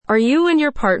Are you and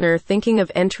your partner thinking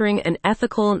of entering an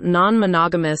ethical,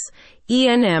 non-monogamous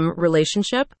ENM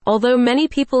relationship? Although many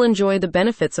people enjoy the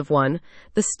benefits of one,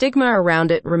 the stigma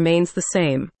around it remains the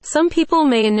same. Some people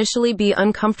may initially be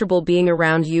uncomfortable being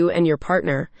around you and your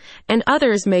partner, and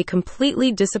others may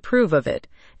completely disapprove of it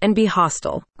and be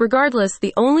hostile. Regardless,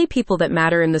 the only people that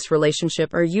matter in this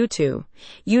relationship are you two.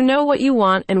 You know what you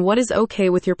want and what is okay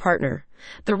with your partner.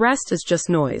 The rest is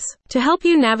just noise. To help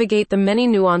you navigate the many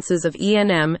nuances of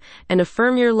ENM and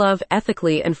affirm your love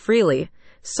ethically and freely,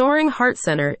 Soaring Heart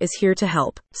Center is here to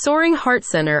help. Soaring Heart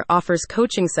Center offers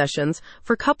coaching sessions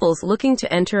for couples looking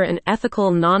to enter an ethical,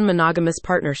 non-monogamous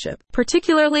partnership.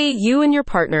 Particularly, you and your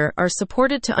partner are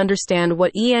supported to understand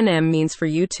what ENM means for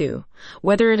you two,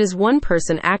 whether it is one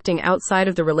person acting outside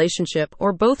of the relationship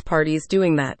or both parties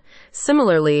doing that.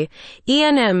 Similarly,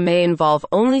 ENM may involve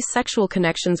only sexual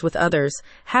connections with others,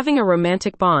 having a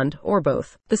romantic bond, or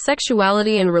both. The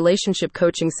sexuality and relationship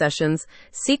coaching sessions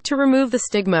seek to remove the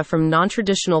stigma from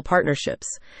non-traditional partnerships.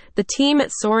 The team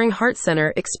at Soaring Heart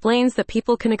Center explains that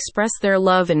people can express their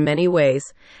love in many ways,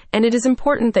 and it is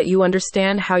important that you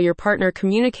understand how your partner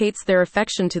communicates their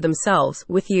affection to themselves,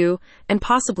 with you, and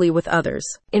possibly with others.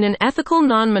 In an ethical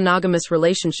non-monogamous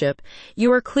relationship,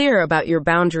 you are clear about your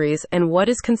boundaries and what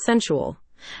is consensual.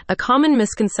 A common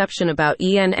misconception about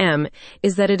ENM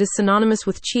is that it is synonymous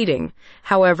with cheating.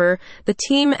 However, the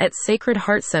team at Sacred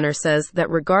Heart Center says that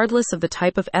regardless of the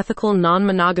type of ethical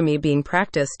non-monogamy being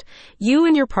practiced, you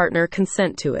and your partner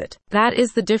consent to it. That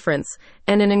is the difference,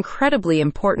 and an incredibly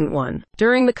important one.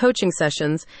 During the coaching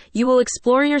sessions, you will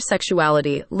explore your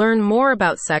sexuality, learn more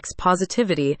about sex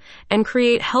positivity, and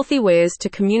create healthy ways to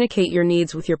communicate your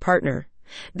needs with your partner.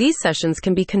 These sessions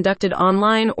can be conducted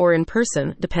online or in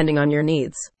person, depending on your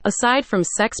needs. Aside from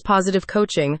sex-positive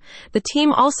coaching, the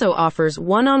team also offers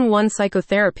one-on-one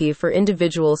psychotherapy for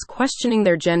individuals questioning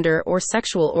their gender or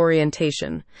sexual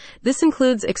orientation. This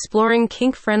includes exploring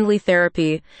kink-friendly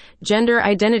therapy, gender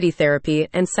identity therapy,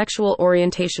 and sexual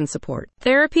orientation support.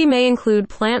 Therapy may include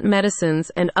plant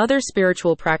medicines and other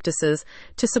spiritual practices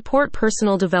to support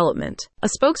personal development. A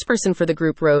spokesperson for the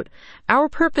group wrote, "Our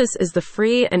purpose is the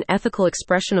free and ethical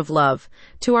expression of love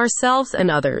to ourselves and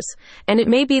others, and it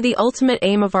may be the ultimate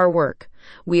aim of our work.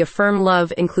 We affirm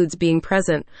love includes being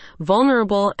present,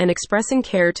 vulnerable, and expressing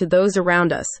care to those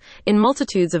around us in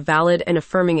multitudes of valid and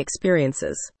affirming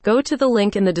experiences." Go to the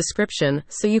link in the description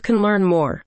so you can learn more.